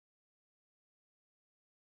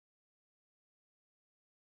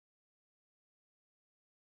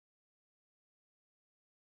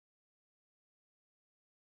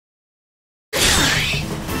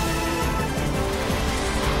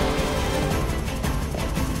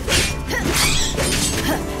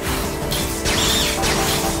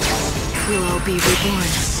will be reborn.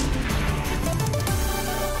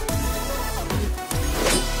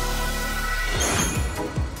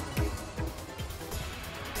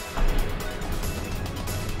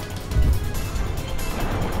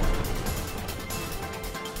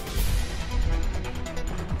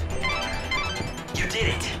 You did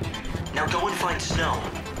it. Now go and find Snow.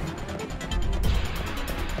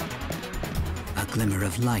 A glimmer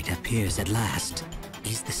of light appears at last.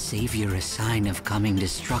 Is the savior a sign of coming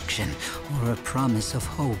destruction, or a promise of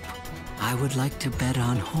hope? I would like to bet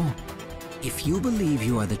on hope. If you believe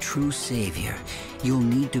you are the true savior, you'll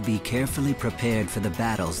need to be carefully prepared for the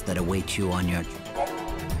battles that await you on your...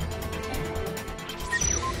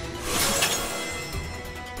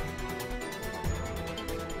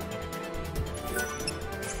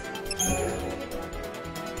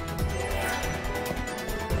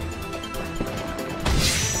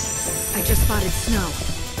 I just spotted Snow.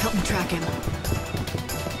 Help me track him.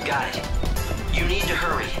 Got it. You need to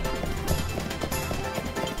hurry.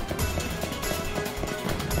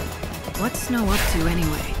 What's Snow up to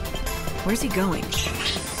anyway? Where's he going?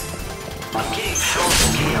 I'm getting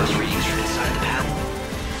powerful chaos readings from inside the panel.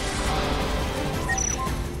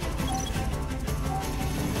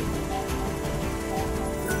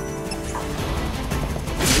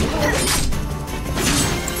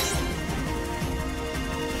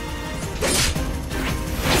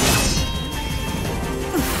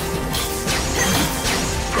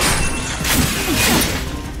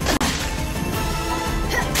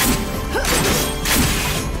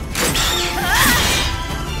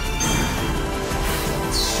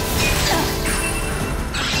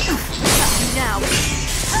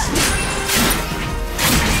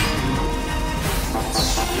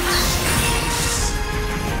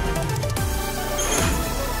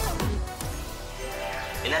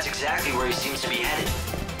 And that's exactly where he seems to be headed.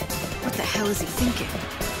 What the hell is he thinking?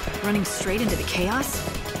 Running straight into the chaos?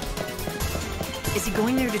 Is he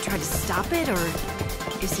going there to try to stop it, or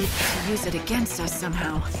is he to use it against us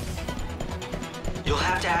somehow? You'll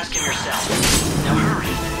have to ask him yourself. Now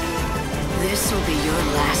hurry. This will be your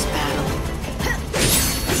last battle.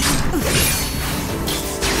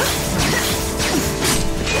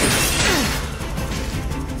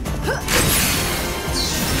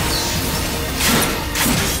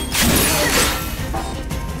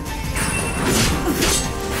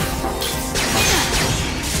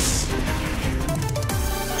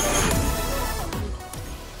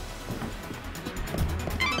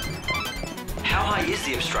 How high is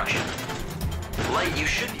the obstruction? Light, you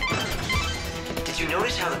should be. Did you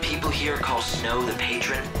notice how the people here call Snow the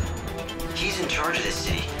patron? He's in charge of this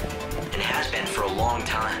city, and has been for a long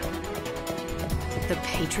time. The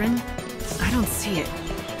patron? I don't see it.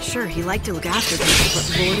 Sure, he liked to look after people, but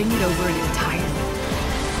lording it over an entire...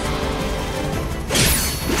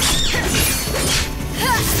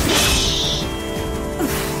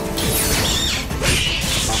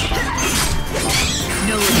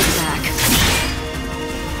 No looking back.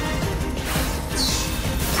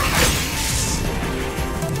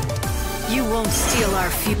 You won't steal our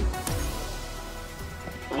future.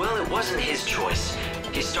 Well, it wasn't his choice.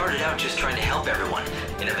 He started out just trying to help everyone,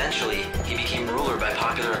 and eventually, he became ruler by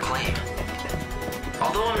popular acclaim.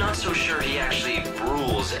 Although I'm not so sure he actually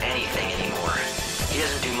rules anything anymore. He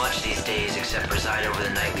doesn't do much these days except preside over the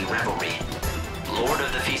nightly revelry. Lord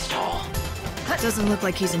of the Feast Hall. Doesn't look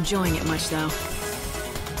like he's enjoying it much, though.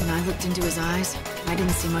 When I looked into his eyes, I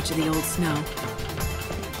didn't see much of the old Snow.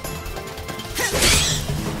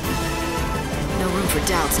 No room for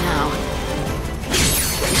doubts now.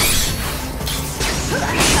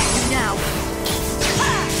 Now!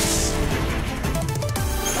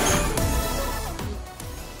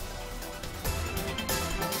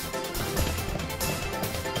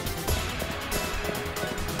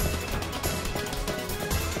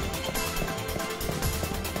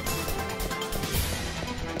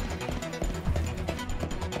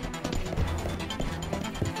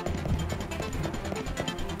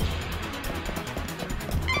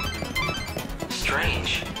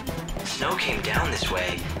 Strange. Snow came down this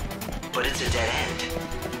way, but it's a dead end.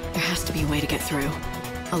 There has to be a way to get through.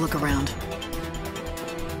 I'll look around.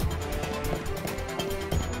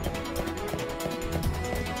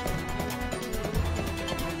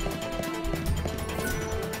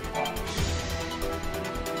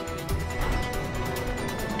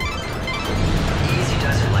 Easy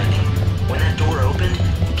does it, Lightning. When that door opened,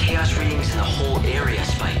 chaos readings in the whole area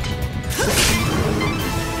spiked.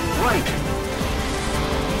 Right.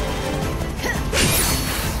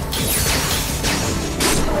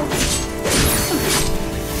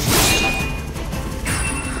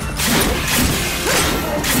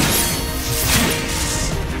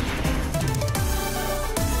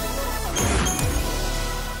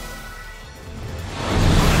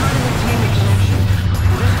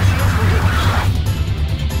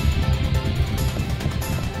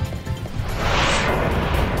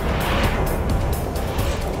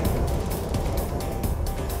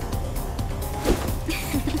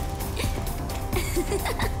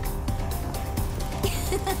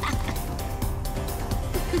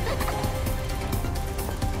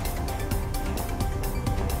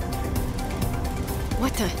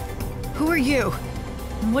 Who are you?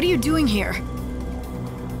 And what are you doing here?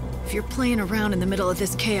 If you're playing around in the middle of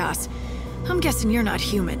this chaos, I'm guessing you're not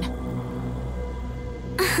human.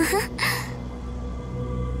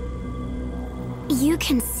 You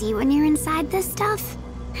can see when you're inside this stuff?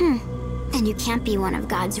 Then you can't be one of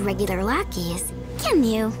God's regular lackeys, can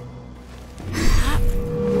you?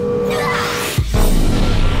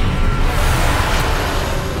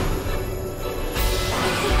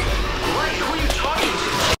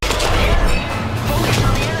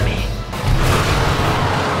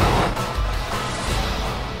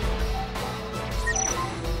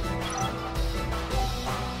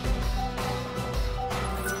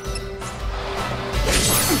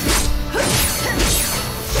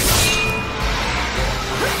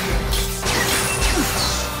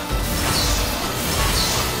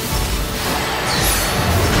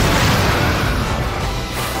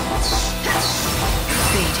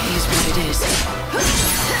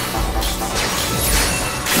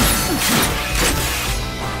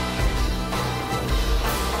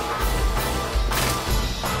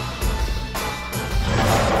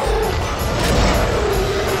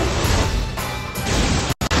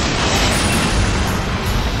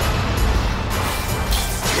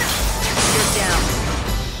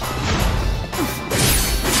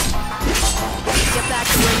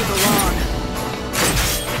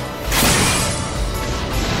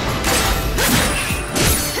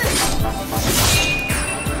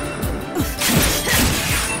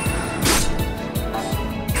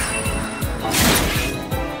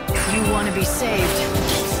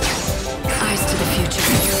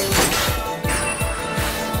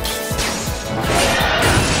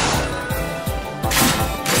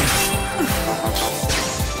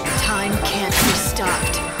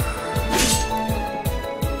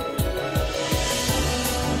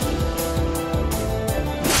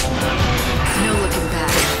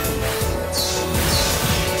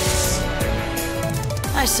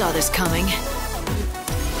 I saw this coming.